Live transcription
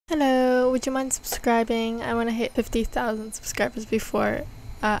Hello, would you mind subscribing? I want to hit 50,000 subscribers before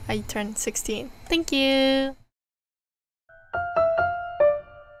I turn 16. Thank you!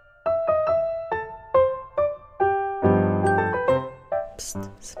 Psst,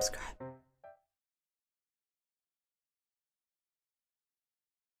 subscribe.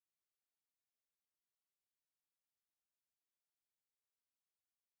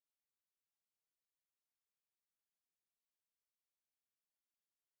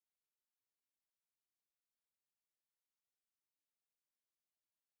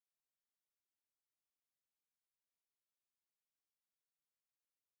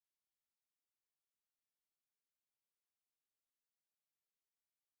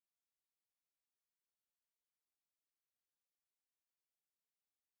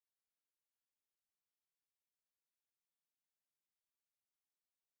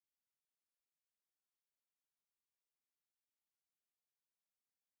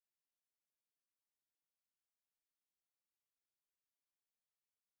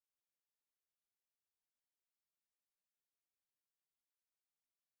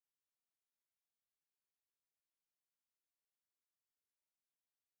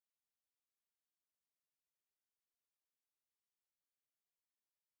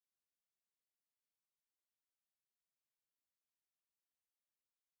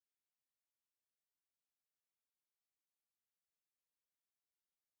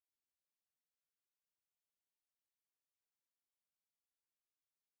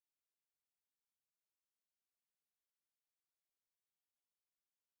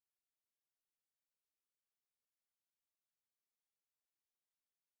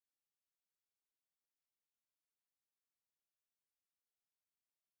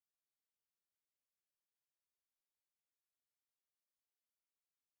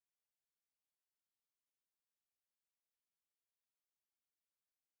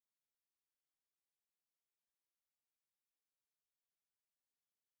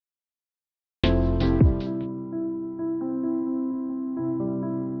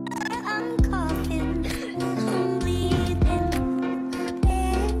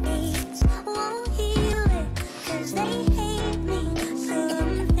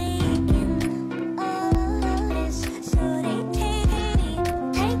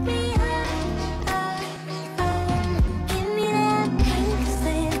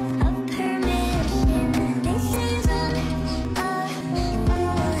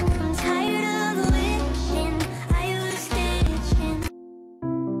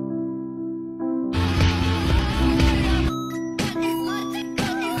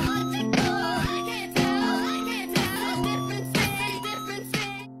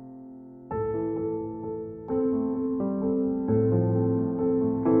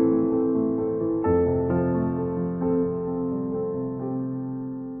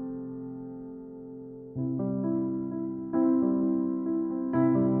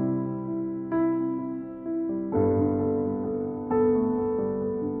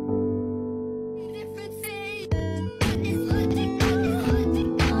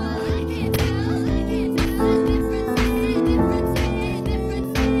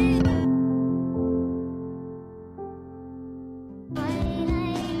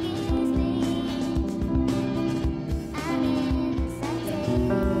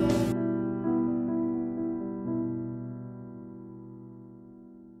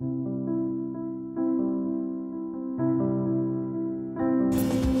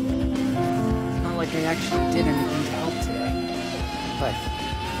 I actually did anything to help today, but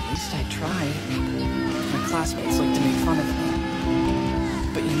at least I tried. My classmates like to make fun of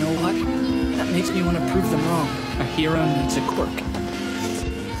me. But you know what? That makes me want to prove them wrong. A hero needs a quirk.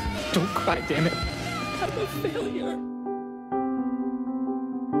 Don't cry, damn it. I'm a failure.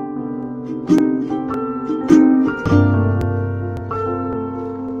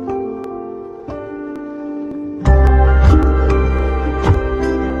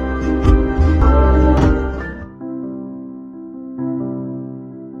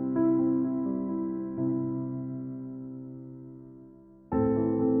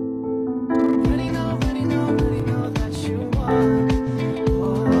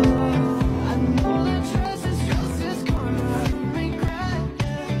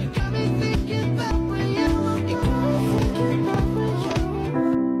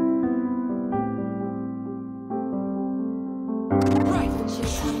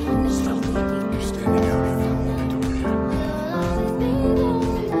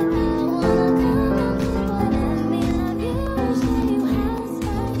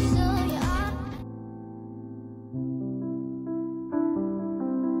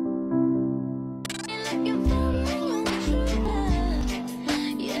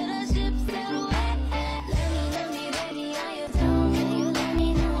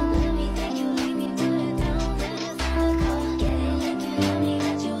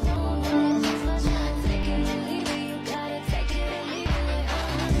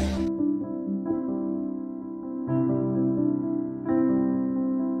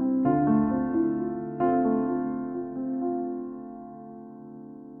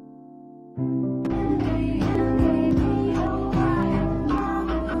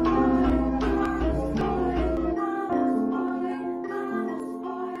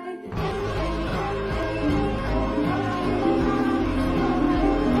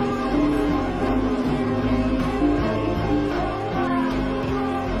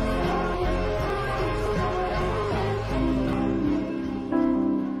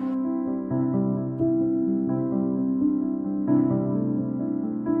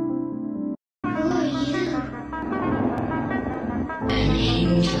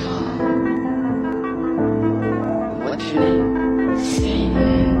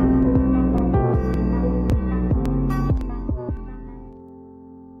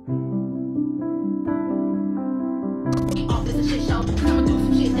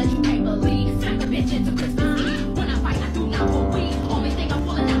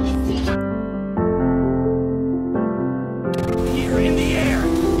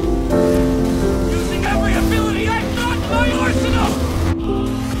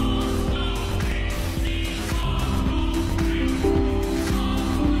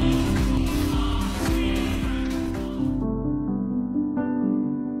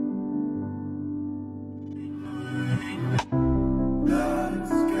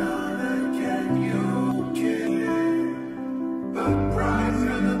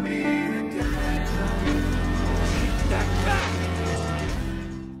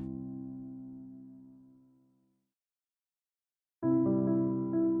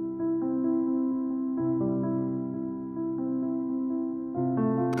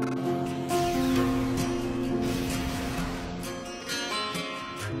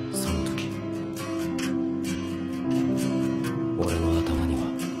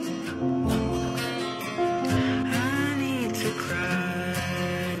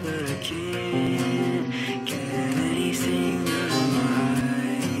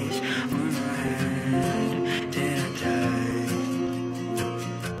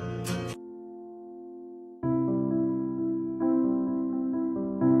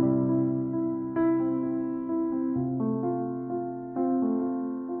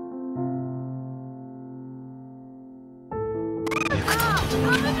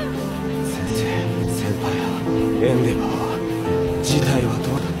 先輩やエンデバーは事態はど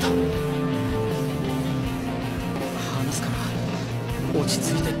うだった？話すから落ち着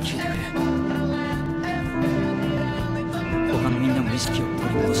いて聞いてくれ。他のみんなも意識を取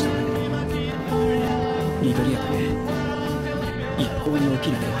り戻したんだけど、緑谷で一向に起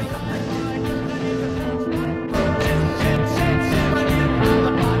きる気配がない。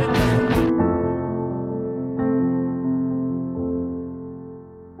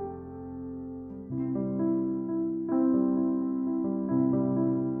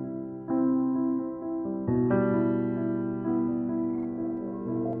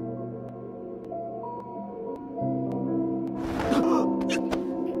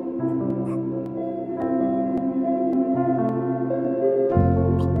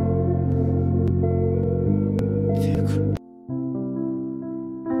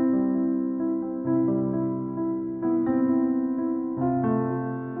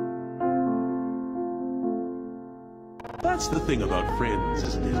That's the thing about friends,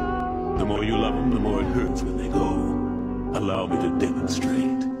 isn't it? The more you love them, the more it hurts when they go. Allow me to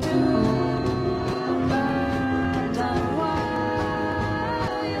demonstrate.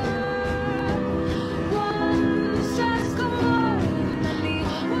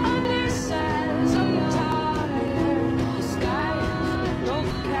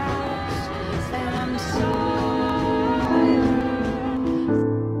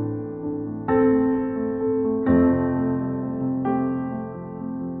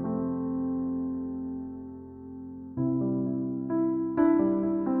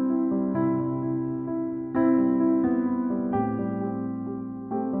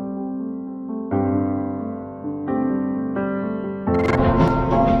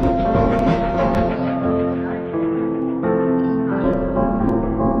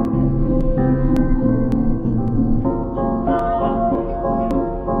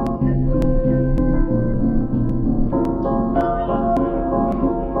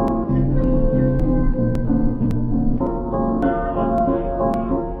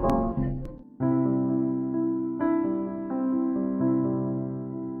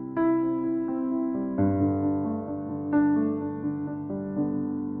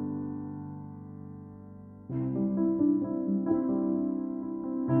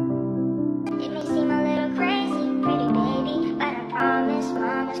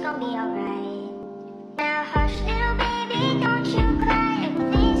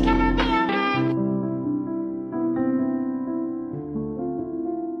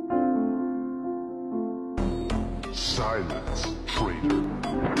 Silence, traitor.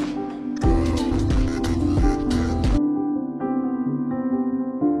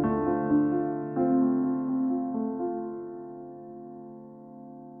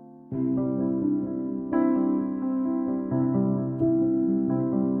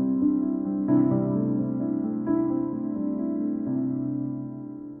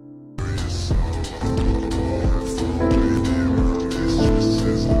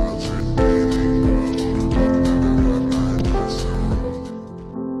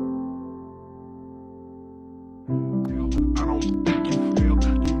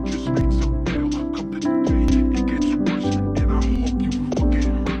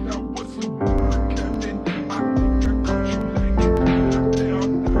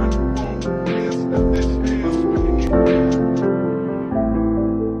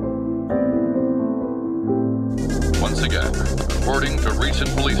 According to recent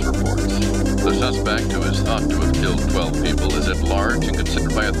police reports, the suspect, who is thought to have killed 12 people, is at large and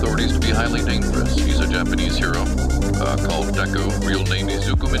considered by authorities to be highly dangerous. He's a Japanese hero called Deku. Real name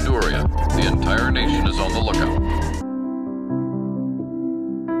Izuku Midoriya. The entire nation is on the lookout.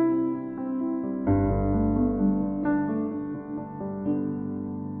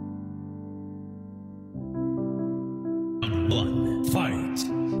 One, fight!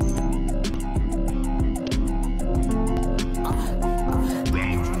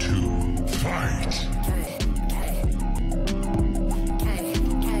 Round two, fight!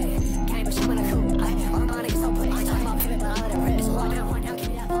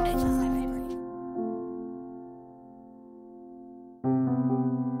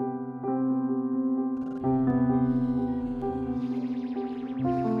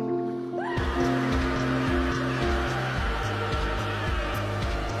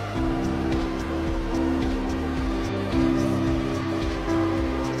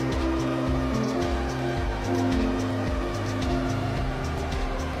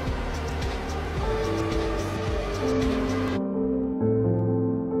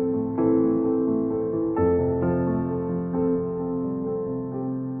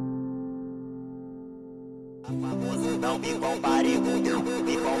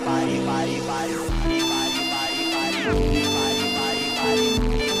 body, body, body, body, body, body, body, body.